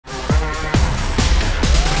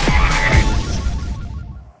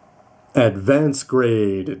Advanced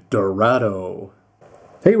Grade Dorado.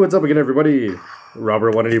 Hey, what's up again, everybody?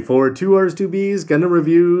 Robert184, 2Rs2Bs,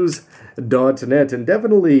 gundamreviews.net, and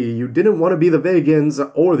definitely you didn't want to be the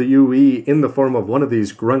Vagans or the UE in the form of one of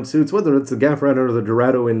these grunt suits, whether it's the Gafran or the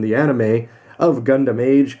Dorado in the anime of Gundam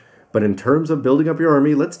Age. But in terms of building up your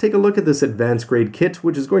army, let's take a look at this advanced grade kit,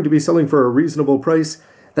 which is going to be selling for a reasonable price.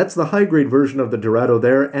 That's the high grade version of the Dorado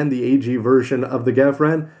there, and the AG version of the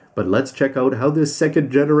Gafran. But let's check out how this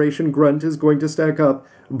second generation grunt is going to stack up,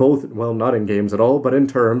 both, well, not in games at all, but in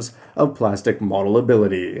terms of plastic model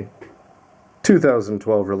ability.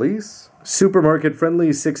 2012 release, supermarket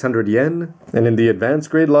friendly 600 yen, and in the advanced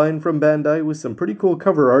grade line from Bandai with some pretty cool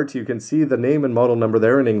cover art. You can see the name and model number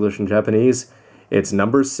there in English and Japanese. It's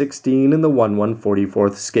number 16 in the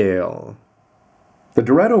 1/144th scale. The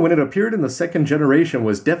Dorado, when it appeared in the second generation,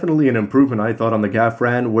 was definitely an improvement, I thought, on the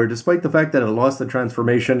Gafran, where despite the fact that it lost the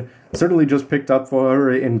transformation, certainly just picked up for her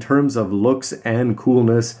in terms of looks and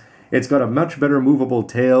coolness. It's got a much better movable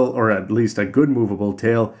tail, or at least a good movable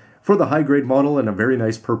tail, for the high-grade model and a very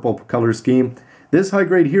nice purple color scheme. This high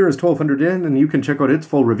grade here is 1200 yen, and you can check out its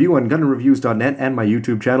full review on gundamreviews.net and my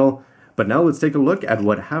YouTube channel. But now let's take a look at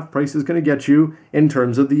what half price is going to get you in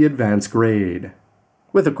terms of the advanced grade.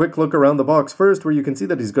 With a quick look around the box first, where you can see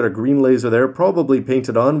that he's got a green laser there, probably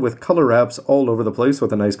painted on with color wraps all over the place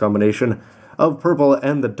with a nice combination of purple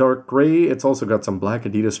and the dark gray. It's also got some black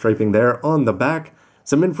Adidas striping there on the back.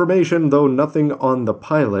 Some information, though nothing on the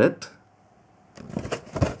pilot.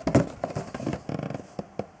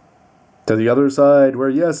 To the other side, where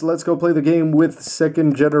yes, let's go play the game with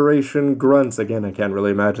second generation grunts. Again, I can't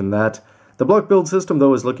really imagine that. The block build system,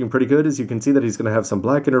 though, is looking pretty good. As you can see that he's going to have some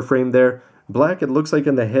black inner frame there. Black, it looks like,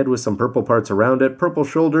 in the head with some purple parts around it. Purple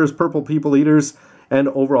shoulders, purple people eaters, and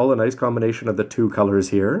overall a nice combination of the two colors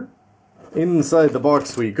here. Inside the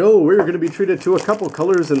box we go. We're going to be treated to a couple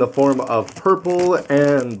colors in the form of purple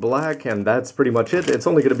and black, and that's pretty much it. It's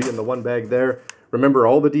only going to be in the one bag there. Remember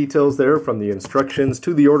all the details there, from the instructions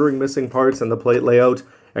to the ordering missing parts and the plate layout,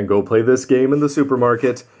 and go play this game in the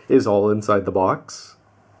supermarket is all inside the box.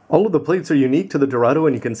 All of the plates are unique to the Dorado,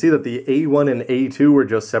 and you can see that the A1 and A2 were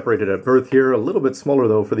just separated at birth here. A little bit smaller,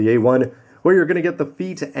 though, for the A1, where you're going to get the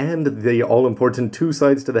feet and the all-important two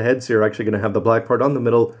sides to the head. So you're actually going to have the black part on the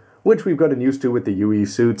middle, which we've gotten used to with the UE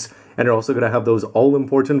suits. And you're also going to have those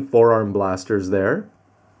all-important forearm blasters there.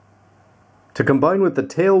 To combine with the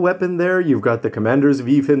tail weapon there, you've got the commander's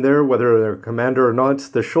V fin there, whether they're commander or not.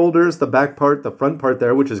 The shoulders, the back part, the front part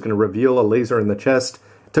there, which is going to reveal a laser in the chest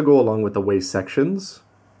to go along with the waist sections.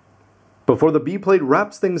 Before the B plate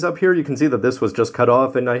wraps things up here, you can see that this was just cut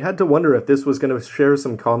off, and I had to wonder if this was going to share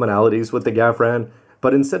some commonalities with the Gafran,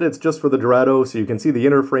 but instead it's just for the Dorado. So you can see the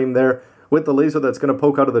inner frame there with the laser that's going to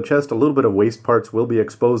poke out of the chest. A little bit of waist parts will be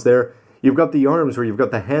exposed there. You've got the arms where you've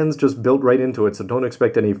got the hands just built right into it, so don't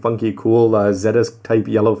expect any funky, cool Zetas type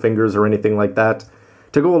yellow fingers or anything like that.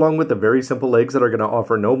 To go along with the very simple legs that are going to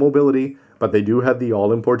offer no mobility, but they do have the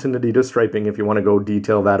all-important Adidas striping if you want to go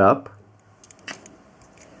detail that up.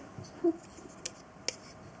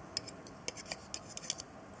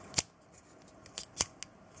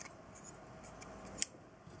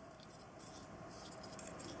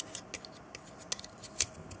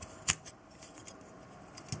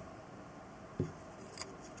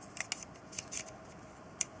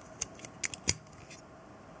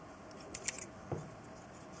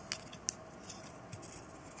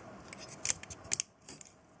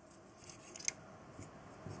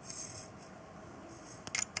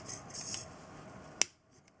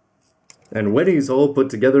 And when he's all put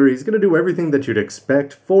together, he's going to do everything that you'd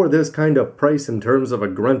expect for this kind of price in terms of a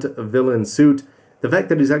grunt villain suit. The fact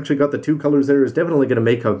that he's actually got the two colors there is definitely going to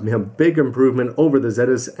make a big improvement over the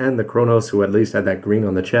Zetas and the Kronos, who at least had that green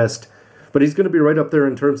on the chest. But he's going to be right up there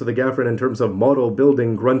in terms of the Gafran, in terms of model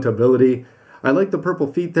building grunt ability. I like the purple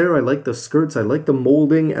feet there, I like the skirts, I like the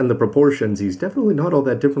molding and the proportions. He's definitely not all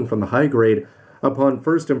that different from the high grade upon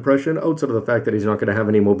first impression, outside of the fact that he's not going to have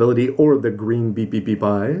any mobility or the green beep beep beep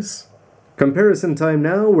eyes. Comparison time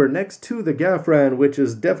now, we're next to the Gafran, which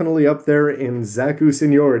is definitely up there in Zaku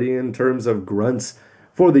seniority in terms of grunts.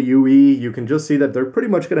 For the UE, you can just see that they're pretty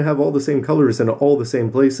much going to have all the same colors in all the same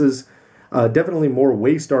places. Definitely more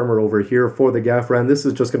waist armor over here for the Gafran. This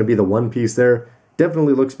is just going to be the one piece there.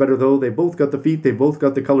 Definitely looks better though. They both got the feet, they both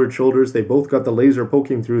got the colored shoulders, they both got the laser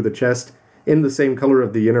poking through the chest in the same color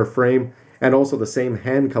of the inner frame, and also the same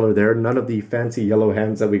hand color there. None of the fancy yellow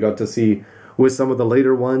hands that we got to see with some of the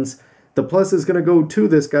later ones. The plus is going to go to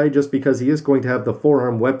this guy just because he is going to have the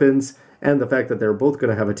forearm weapons and the fact that they're both going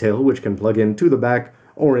to have a tail which can plug into the back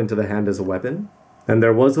or into the hand as a weapon. And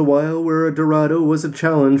there was a while where a Dorado was a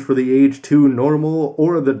challenge for the age 2 normal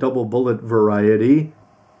or the double bullet variety.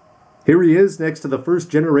 Here he is next to the first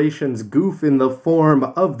generation's goof in the form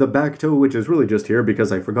of the back toe, which is really just here because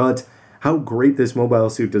I forgot how great this mobile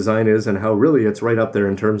suit design is and how really it's right up there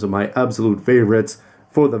in terms of my absolute favorites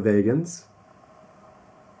for the Vagans.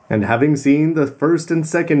 And having seen the first and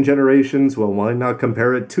second generations, well, why not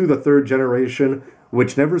compare it to the third generation,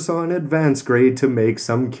 which never saw an advanced grade to make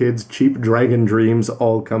some kids' cheap dragon dreams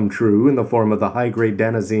all come true in the form of the high-grade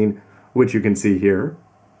Danazine, which you can see here.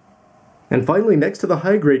 And finally, next to the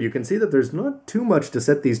high grade, you can see that there's not too much to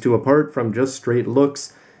set these two apart from just straight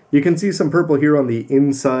looks. You can see some purple here on the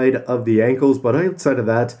inside of the ankles, but outside of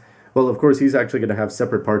that, well, of course, he's actually going to have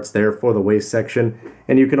separate parts there for the waist section.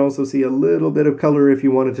 And you can also see a little bit of color if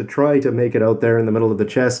you wanted to try to make it out there in the middle of the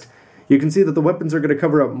chest. You can see that the weapons are going to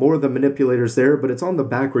cover up more of the manipulators there, but it's on the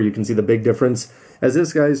back where you can see the big difference, as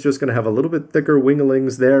this guy's just going to have a little bit thicker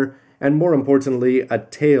winglings there, and more importantly, a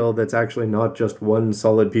tail that's actually not just one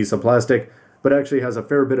solid piece of plastic, but actually has a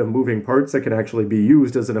fair bit of moving parts that can actually be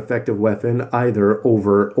used as an effective weapon either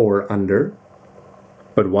over or under.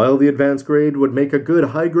 But while the advanced grade would make a good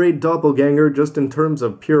high-grade doppelganger just in terms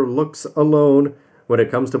of pure looks alone, when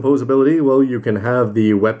it comes to posability, well, you can have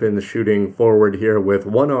the weapon shooting forward here with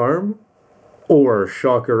one arm, or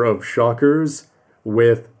shocker of shockers,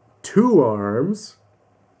 with two arms,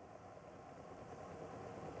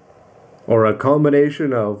 or a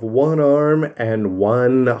combination of one arm and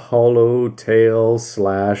one hollow tail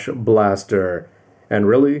 / blaster. And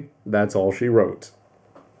really, that's all she wrote.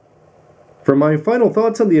 For my final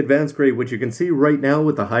thoughts on the advanced grade, which you can see right now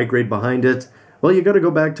with the high grade behind it, well, you gotta go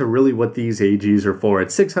back to really what these AGs are for.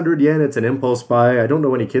 It's 600 yen, it's an impulse buy. I don't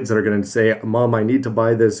know any kids that are gonna say, Mom, I need to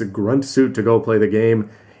buy this grunt suit to go play the game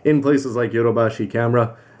in places like Yodobashi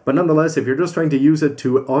Camera. But nonetheless, if you're just trying to use it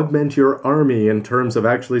to augment your army in terms of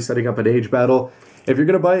actually setting up an age battle, if you're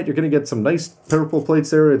gonna buy it, you're gonna get some nice purple plates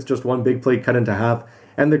there. It's just one big plate cut into half.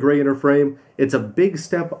 And the gray inner frame, it's a big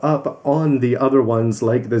step up on the other ones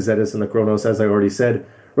like the Zetus and the Kronos, as I already said.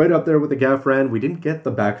 Right up there with the Gafran. We didn't get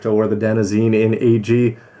the back toe or the Danazine in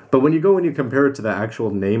AG, but when you go and you compare it to the actual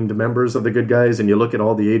named members of the good guys and you look at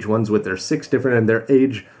all the age ones with their 6 different, and their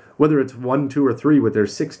age, whether it's 1, 2, or 3 with their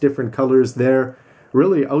 6 different colors there,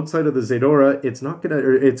 really outside of the Zedora,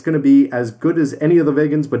 it's gonna be as good as any of the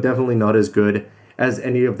Vagans, but definitely not as good as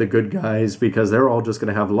any of the good guys, because they're all just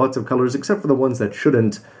going to have lots of colors, except for the ones that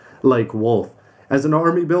shouldn't, like Wolf. As an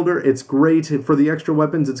army builder, it's great. For the extra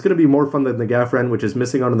weapons, it's going to be more fun than the Gafran, which is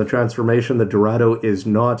missing out on the transformation. The Dorado is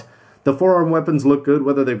not. The forearm weapons look good,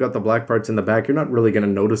 whether they've got the black parts in the back. You're not really going to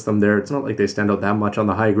notice them there. It's not like they stand out that much on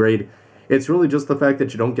the high grade. It's really just the fact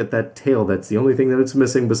that you don't get that tail. That's the only thing that it's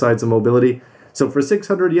missing besides the mobility. So for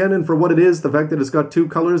 600 yen, and for what it is, the fact that it's got 2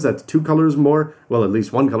 colors, that's 2 colors more, well, at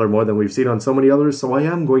least 1 color more than we've seen on so many others, so I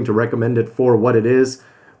am going to recommend it for what it is.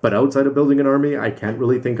 But outside of building an army, I can't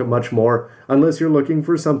really think of much more, unless you're looking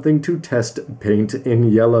for something to test paint in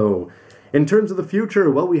yellow. In terms of the future,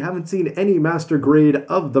 well, we haven't seen any master grade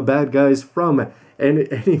of the bad guys from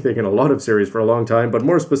anything in a lot of series for a long time, but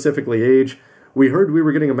more specifically age. We heard we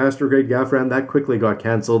were getting a master grade Gafran, that quickly got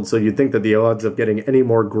cancelled, so you'd think that the odds of getting any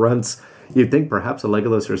more grunts, you'd think perhaps a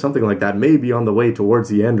Legolas or something like that may be on the way towards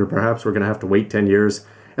the end, or perhaps we're going to have to wait 10 years,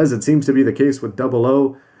 as it seems to be the case with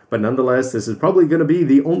 00. But nonetheless, this is probably going to be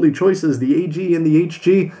the only choices, the AG and the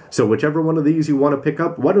HG, so whichever one of these you want to pick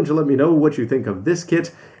up, why don't you let me know what you think of this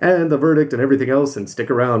kit, and the verdict and everything else, and stick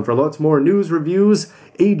around for lots more news, reviews,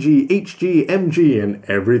 AG, HG, MG, and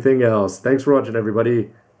everything else. Thanks for watching,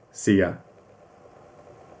 everybody. See ya.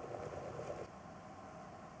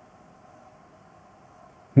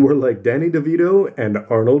 We're like Danny DeVito and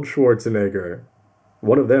Arnold Schwarzenegger.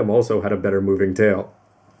 One of them also had a better moving tail.